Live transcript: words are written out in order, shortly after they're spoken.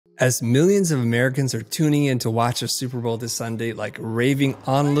As millions of Americans are tuning in to watch the Super Bowl this Sunday like raving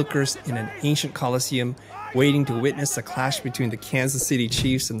onlookers in an ancient coliseum, waiting to witness the clash between the Kansas City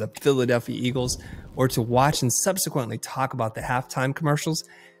Chiefs and the Philadelphia Eagles, or to watch and subsequently talk about the halftime commercials,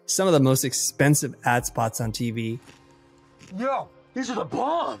 some of the most expensive ad spots on TV. Yo, these are the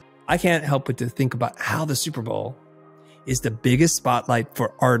bomb! I can't help but to think about how the Super Bowl is the biggest spotlight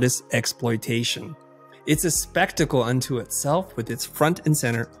for artist exploitation. It's a spectacle unto itself with its front and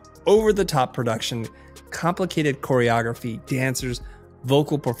center, over-the-top production, complicated choreography, dancers,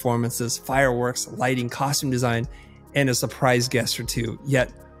 vocal performances, fireworks, lighting, costume design, and a surprise guest or two.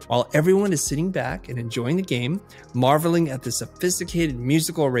 Yet, while everyone is sitting back and enjoying the game, marveling at the sophisticated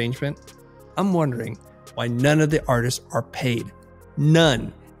musical arrangement, I'm wondering why none of the artists are paid.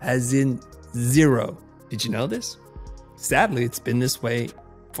 None, as in zero. Did you know this? Sadly, it's been this way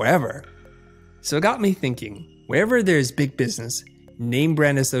forever. So it got me thinking, wherever there's big business, name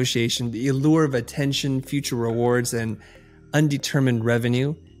brand association, the allure of attention, future rewards, and undetermined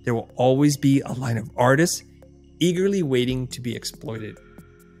revenue, there will always be a line of artists eagerly waiting to be exploited.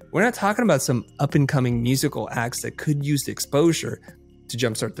 We're not talking about some up-and-coming musical acts that could use the exposure to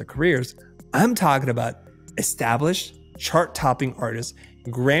jumpstart their careers. I'm talking about established, chart-topping artists,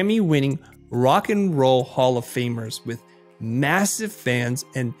 Grammy-winning rock and roll Hall of Famers with massive fans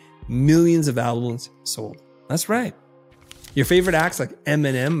and millions of albums sold. That's right. Your favorite acts like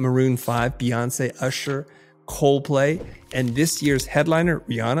Eminem, Maroon 5, Beyonce, Usher, Coldplay, and this year's headliner,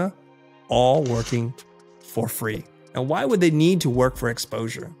 Rihanna, all working for free. Now, why would they need to work for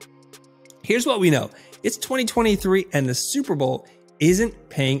exposure? Here's what we know. It's 2023 and the Super Bowl isn't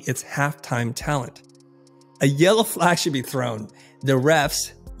paying its halftime talent. A yellow flag should be thrown. The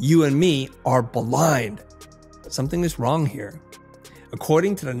refs, you and me, are blind. Something is wrong here.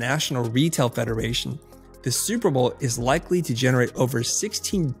 According to the National Retail Federation, the Super Bowl is likely to generate over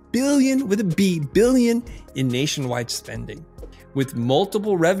 16 billion with a B billion in nationwide spending, with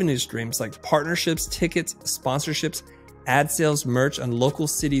multiple revenue streams like partnerships, tickets, sponsorships, ad sales, merch, and local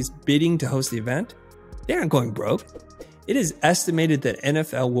cities bidding to host the event. They aren't going broke. It is estimated that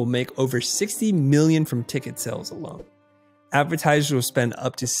NFL will make over 60 million from ticket sales alone. Advertisers will spend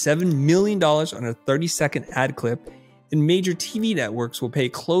up to $7 million on a 30-second ad clip, and major TV networks will pay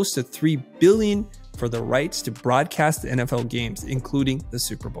close to $3 billion for the rights to broadcast the NFL games, including the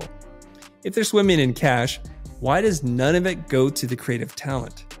Super Bowl. If they're swimming in cash, why does none of it go to the creative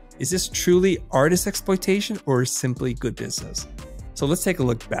talent? Is this truly artist exploitation or simply good business? So let's take a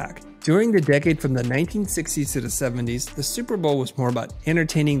look back. During the decade from the 1960s to the 70s, the Super Bowl was more about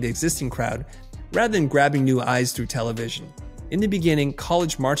entertaining the existing crowd rather than grabbing new eyes through television. In the beginning,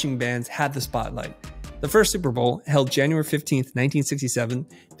 college marching bands had the spotlight. The first Super Bowl, held January 15, 1967,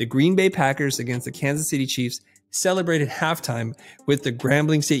 the Green Bay Packers against the Kansas City Chiefs celebrated halftime with the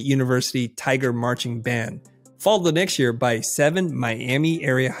Grambling State University Tiger Marching Band, followed the next year by 7 Miami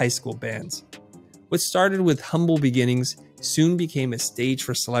area high school bands. What started with humble beginnings soon became a stage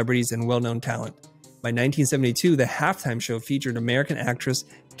for celebrities and well-known talent. By 1972, the halftime show featured American actress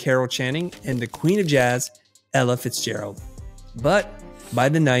Carol Channing and the Queen of Jazz, Ella Fitzgerald. But by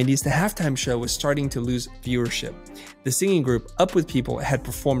the 90s, the halftime show was starting to lose viewership. The singing group Up With People had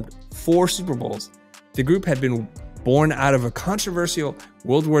performed 4 Super Bowls. The group had been born out of a controversial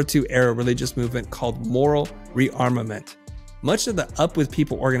World War II era religious movement called moral rearmament. Much of the Up With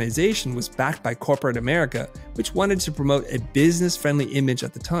People organization was backed by corporate America, which wanted to promote a business-friendly image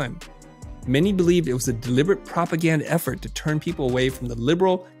at the time. Many believed it was a deliberate propaganda effort to turn people away from the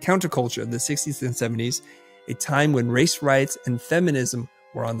liberal counterculture of the 60s and 70s, a time when race riots and feminism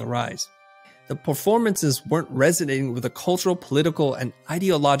were on the rise. The performances weren't resonating with the cultural, political, and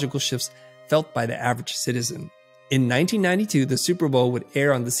ideological shifts felt by the average citizen. In 1992, the Super Bowl would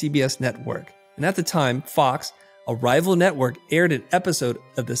air on the CBS network, and at the time, Fox, a rival network, aired an episode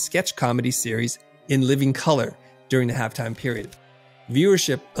of the sketch comedy series In Living Color during the halftime period.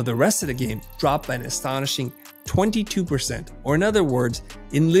 Viewership of the rest of the game dropped by an astonishing 22%, or in other words,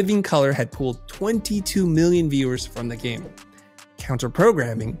 In Living Color had pulled 22 million viewers from the game.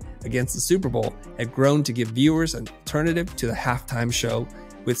 Counter-programming against the Super Bowl had grown to give viewers an alternative to the halftime show,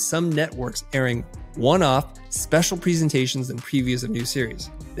 with some networks airing one-off special presentations and previews of new series.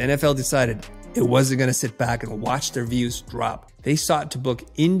 The NFL decided it wasn't going to sit back and watch their views drop. They sought to book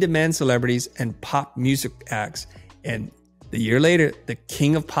in-demand celebrities and pop music acts, and a year later, the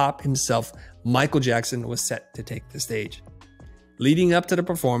king of pop himself, Michael Jackson, was set to take the stage. Leading up to the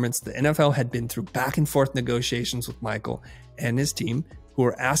performance, the NFL had been through back and forth negotiations with Michael and his team, who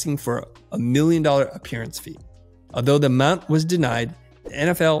were asking for a $1 million appearance fee. Although the amount was denied, the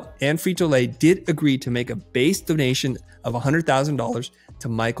NFL and Frito-Lay did agree to make a base donation of $100,000 to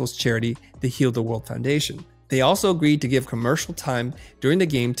Michael's charity, the Heal the World Foundation. They also agreed to give commercial time during the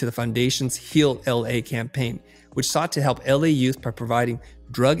game to the foundation's Heal LA campaign, which sought to help LA youth by providing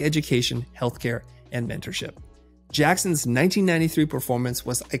drug education, healthcare, and mentorship. Jackson's 1993 performance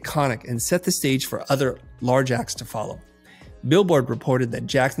was iconic and set the stage for other large acts to follow. Billboard reported that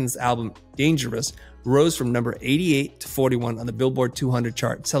Jackson's album Dangerous rose from number 88 to 41 on the Billboard 200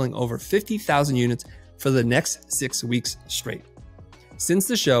 chart, selling over 50,000 units for the next 6 weeks straight. Since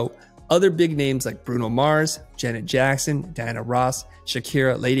the show, other big names like Bruno Mars, Janet Jackson, Diana Ross,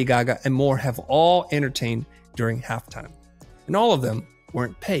 Shakira, Lady Gaga, and more have all entertained during halftime. And all of them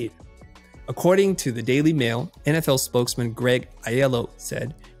weren't paid. According to the Daily Mail, NFL spokesman Greg Aiello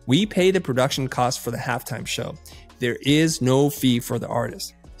said, "We pay the production costs for the halftime show. There is no fee for the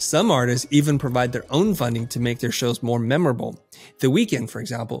artist." Some artists even provide their own funding to make their shows more memorable. The Weeknd, for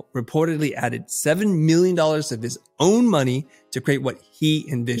example, reportedly added $7 million of his own money to create what he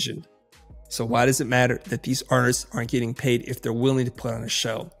envisioned. So why does it matter that these artists aren't getting paid if they're willing to put on a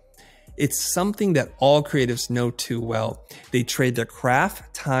show? It's something that all creatives know too well. They trade their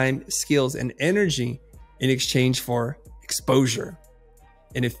craft, time, skills, and energy in exchange for exposure.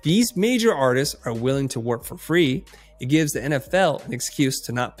 And if these major artists are willing to work for free, it gives the NFL an excuse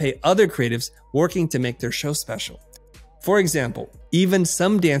to not pay other creatives working to make their show special. For example, even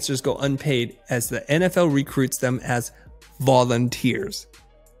some dancers go unpaid as the NFL recruits them as volunteers.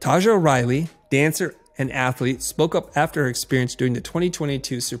 Taja O'Reilly, dancer and athlete, spoke up after her experience during the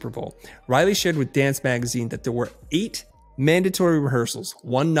 2022 Super Bowl. Riley shared with Dance Magazine that there were 8 mandatory rehearsals,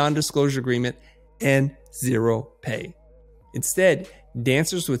 1 non-disclosure agreement, and 0 pay. Instead,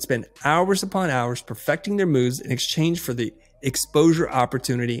 dancers would spend hours upon hours perfecting their moves in exchange for the exposure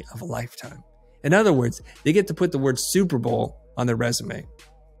opportunity of a lifetime. In other words, they get to put the word Super Bowl on their resume.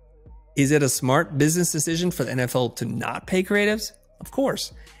 Is it a smart business decision for the NFL to not pay creatives? Of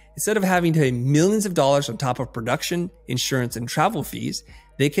course. Instead of having to pay millions of dollars on top of production, insurance, and travel fees,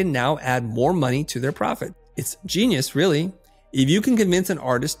 they can now add more money to their profit. It's genius, really. If you can convince an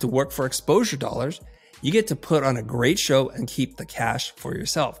artist to work for exposure dollars, you get to put on a great show and keep the cash for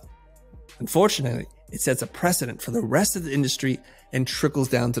yourself. Unfortunately, it sets a precedent for the rest of the industry and trickles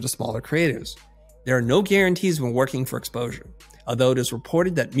down to the smaller creatives. There are no guarantees when working for exposure, although it is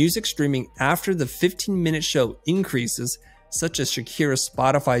reported that music streaming after the 15-minute show increases, such as Shakira's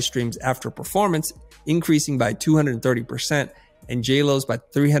Spotify streams after a performance increasing by 230% and J-Lo's by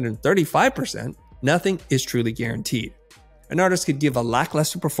 335%, nothing is truly guaranteed. An artist could give a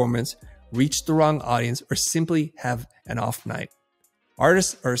lackluster performance, reach the wrong audience, or simply have an off night.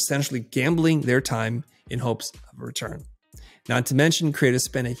 Artists are essentially gambling their time in hopes of a return. Not to mention, creators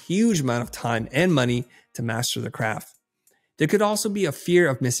spend a huge amount of time and money to master the craft. There could also be a fear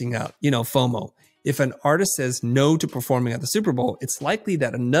of missing out, FOMO. If an artist says no to performing at the Super Bowl, it's likely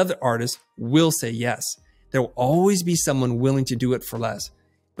that another artist will say yes. There will always be someone willing to do it for less,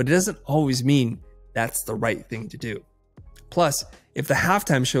 but it doesn't always mean that's the right thing to do. Plus, if the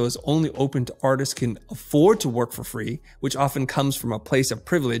halftime show is only open to artists who can afford to work for free, which often comes from a place of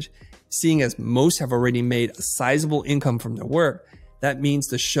privilege, seeing as most have already made a sizable income from their work, that means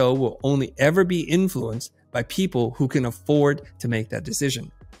the show will only ever be influenced by people who can afford to make that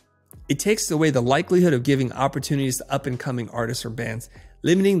decision. It takes away the likelihood of giving opportunities to up-and-coming artists or bands,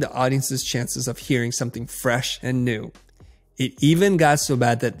 limiting the audience's chances of hearing something fresh and new. It even got so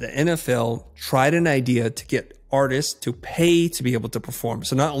bad that the NFL tried an idea to get artists to pay to be able to perform.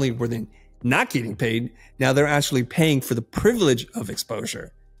 So not only were they not getting paid, now they're actually paying for the privilege of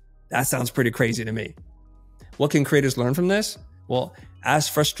exposure. That sounds pretty crazy to me. What can creators learn from this? Well, as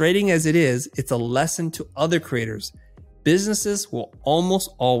frustrating as it is, it's a lesson to other creators. Businesses will almost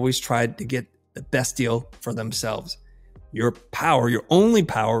always try to get the best deal for themselves. Your only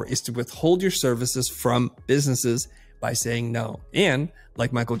power is to withhold your services from businesses by saying no. And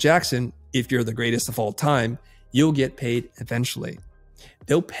like Michael Jackson, if you're the greatest of all time, you'll get paid eventually.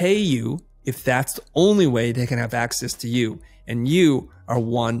 They'll pay you if that's the only way they can have access to you, and you are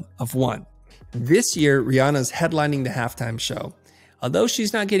one of one. This year, Rihanna's headlining the halftime show. Although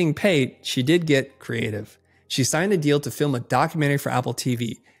she's not getting paid, she did get creative. She signed a deal to film a documentary for Apple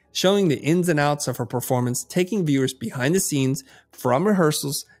TV, showing the ins and outs of her performance, taking viewers behind the scenes from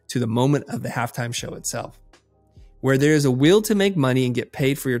rehearsals to the moment of the halftime show itself. Where there is a will to make money and get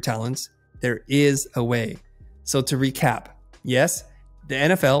paid for your talents, there is a way. So to recap, yes, the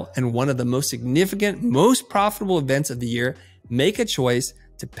NFL and one of the most significant, most profitable events of the year make a choice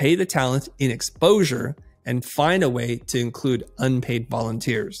to pay the talent in exposure and find a way to include unpaid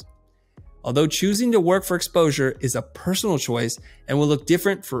volunteers. Although choosing to work for exposure is a personal choice and will look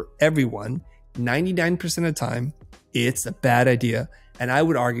different for everyone, 99% of the time, it's a bad idea And I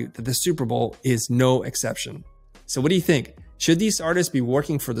would argue that the Super Bowl is no exception. So what do you think? Should these artists be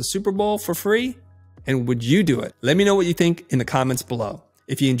working for the Super Bowl for free? And would you do it? Let me know what you think in the comments below.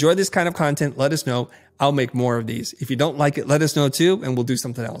 If you enjoy this kind of content, let us know. I'll make more of these. If you don't like it, let us know too, and we'll do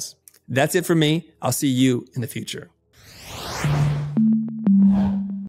something else. That's it for me. I'll see you in the future.